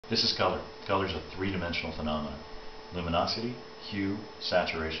This is color. Color is a three-dimensional phenomenon. Luminosity, hue,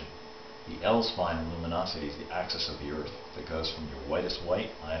 saturation. The L spine in luminosity is the axis of the Earth that goes from your whitest white,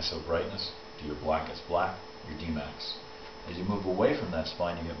 ISO brightness, to your blackest black, your Dmax. As you move away from that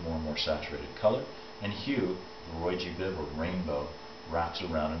spine, you get more and more saturated color, and hue, the Roy G. Biv or rainbow, wraps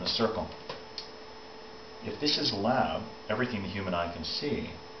around in a circle. If this is lab, everything the human eye can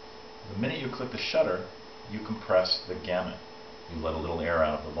see, the minute you click the shutter, you compress the gamut. You let a little air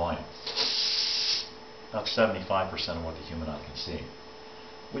out of the volume. About 75% of what the human eye can see.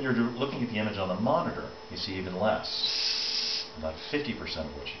 When you're looking at the image on the monitor, you see even less, about 50%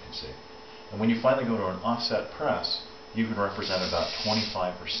 of what you can see. And when you finally go to an offset press, you can represent about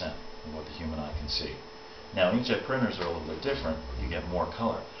 25% of what the human eye can see. Now, inkjet printers are a little bit different. You get more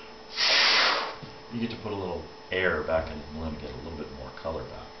color. You get to put a little air back into the balloon to get a little bit more color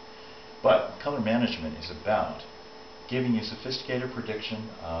back. But color management is about giving you sophisticated prediction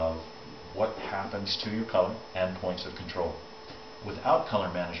of what happens to your color and points of control. Without color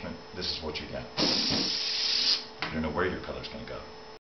management, this is what you get. You don't know where your color